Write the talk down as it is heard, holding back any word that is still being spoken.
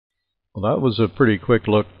Well, that was a pretty quick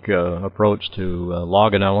look approach to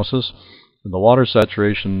log analysis. The water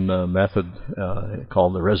saturation method,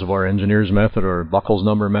 called the reservoir engineer's method or Buckles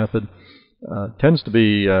number method, tends to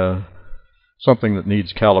be something that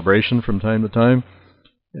needs calibration from time to time.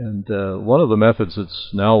 And one of the methods that's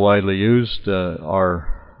now widely used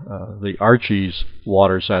are the Archie's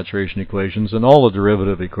water saturation equations and all the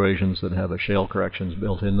derivative equations that have a shale corrections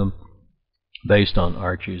built in them based on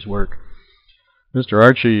Archie's work. Mr.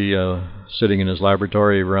 Archie, sitting in his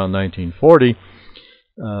laboratory around 1940,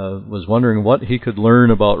 was wondering what he could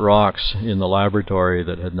learn about rocks in the laboratory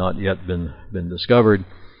that had not yet been discovered.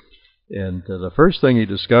 And the first thing he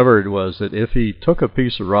discovered was that if he took a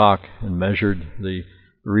piece of rock and measured the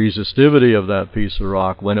resistivity of that piece of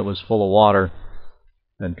rock when it was full of water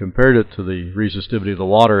and compared it to the resistivity of the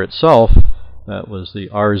water itself, that was the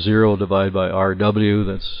R0 divided by RW,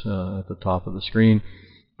 that's at the top of the screen.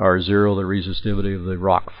 R0, the resistivity of the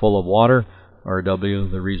rock full of water, RW,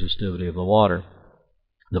 the resistivity of the water.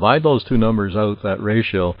 Divide those two numbers out, that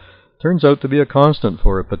ratio turns out to be a constant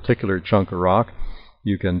for a particular chunk of rock.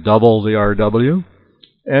 You can double the RW,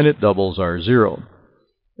 and it doubles R0,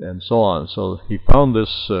 and so on. So he found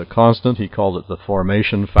this constant, he called it the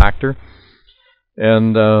formation factor,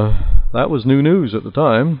 and that was new news at the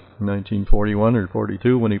time, 1941 or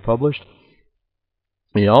 42 when he published.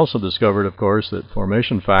 He also discovered, of course, that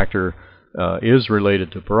formation factor is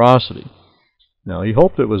related to porosity. Now, he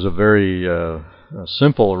hoped it was a very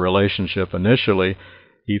simple relationship initially.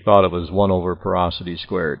 He thought it was 1 over porosity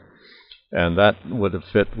squared. And that would have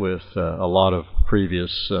fit with a lot of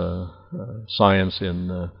previous science in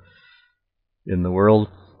the world.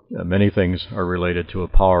 Many things are related to a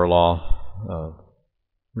power law,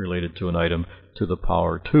 related to an item to the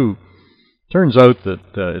power 2. Turns out that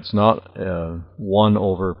it's not 1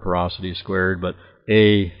 over porosity squared, but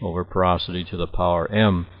A over porosity to the power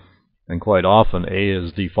m. And quite often A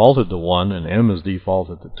is defaulted to 1 and m is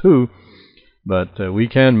defaulted to 2. But we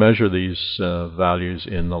can measure these values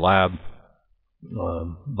in the lab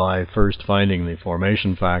by first finding the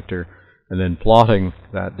formation factor and then plotting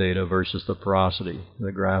that data versus the porosity.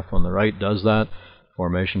 The graph on the right does that.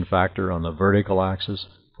 Formation factor on the vertical axis,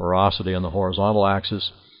 porosity on the horizontal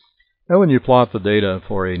axis. And when you plot the data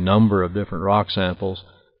for a number of different rock samples,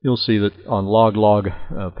 you'll see that on log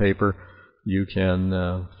paper, you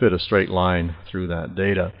can fit a straight line through that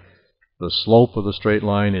data. The slope of the straight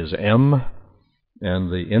line is m,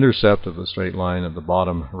 and the intercept of the straight line at the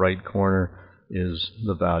bottom right corner is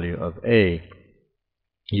the value of a.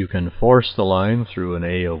 You can force the line through an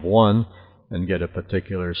a of 1 and get a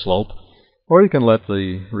particular slope, or you can let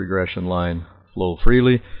the regression line flow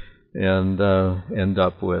freely and end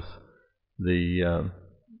up with the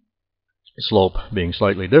slope being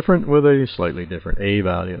slightly different with a slightly different a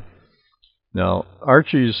value. Now,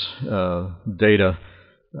 Archie's data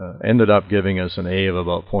ended up giving us an a of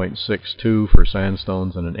about 0.62 for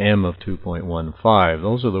sandstones and an m of 2.15.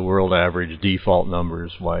 Those are the world average default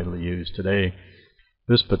numbers widely used today.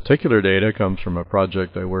 This particular data comes from a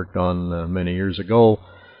project I worked on many years ago,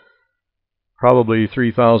 probably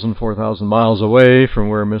 3,000, 4,000 miles away from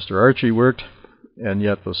where Mr. Archie worked, and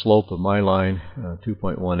yet the slope of my line,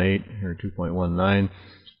 2.18 or 2.19,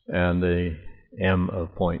 and the m of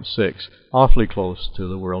 0.6, awfully close to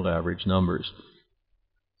the world average numbers.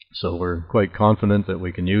 So we're quite confident that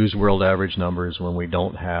we can use world average numbers when we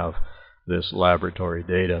don't have this laboratory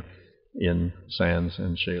data in sands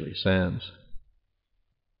and shaly sands.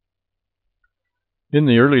 In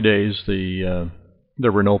the early days,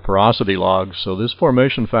 there were no porosity logs, so this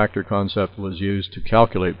formation factor concept was used to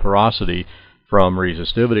calculate porosity from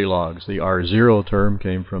resistivity logs. The R0 term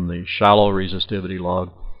came from the shallow resistivity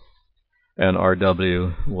log, and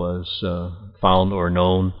RW was found or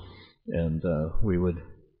known, and we would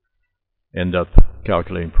end up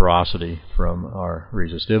calculating porosity from our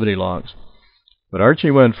resistivity logs. But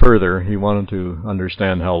Archie went further. He wanted to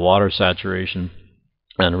understand how water saturation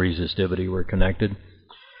and resistivity were connected,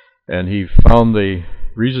 and he found the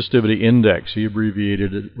resistivity index. He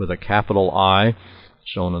abbreviated it with a capital I,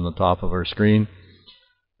 shown on the top of our screen,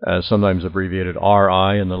 sometimes abbreviated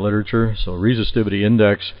RI in the literature. So resistivity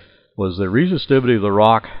index was the resistivity of the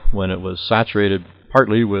rock when it was saturated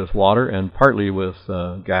partly with water and partly with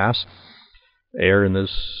gas, air in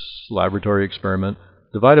this laboratory experiment,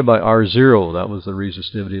 divided by R0. That was the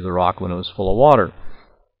resistivity of the rock when it was full of water.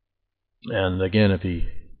 And again, if he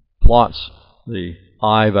plots the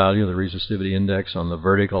I value, the resistivity index, on the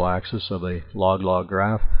vertical axis of a log-log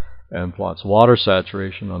graph and plots water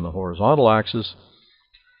saturation on the horizontal axis,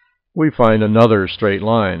 we find another straight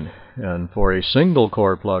line. And for a single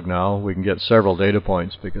core plug now, we can get several data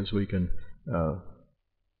points because we can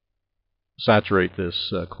saturate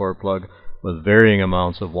this core plug with varying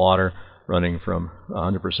amounts of water, running from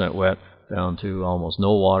 100% wet down to almost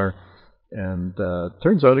no water. And it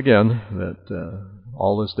turns out again that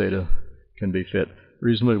all this data can be fit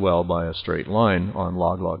reasonably well by a straight line on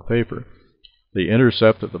log paper. The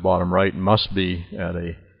intercept at the bottom right must be at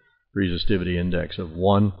a resistivity index of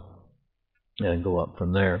 1 and go up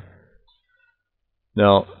from there.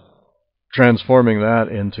 Now, transforming that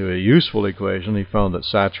into a useful equation, he found that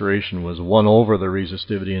saturation was 1 over the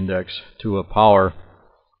resistivity index to a power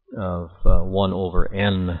of 1 over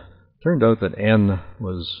n. Turned out that n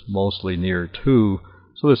was mostly near 2,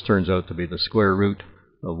 so this turns out to be the square root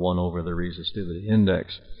of 1 over the resistivity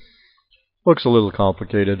index. Looks a little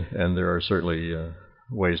complicated, and there are certainly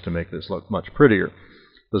ways to make this look much prettier.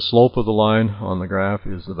 The slope of the line on the graph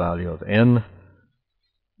is the value of n,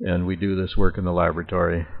 and we do this work in the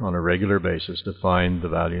laboratory on a regular basis to find the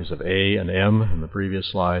values of a and m in the previous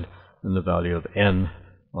slide and the value of n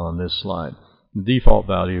on this slide. The default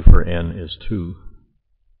value for n is 2.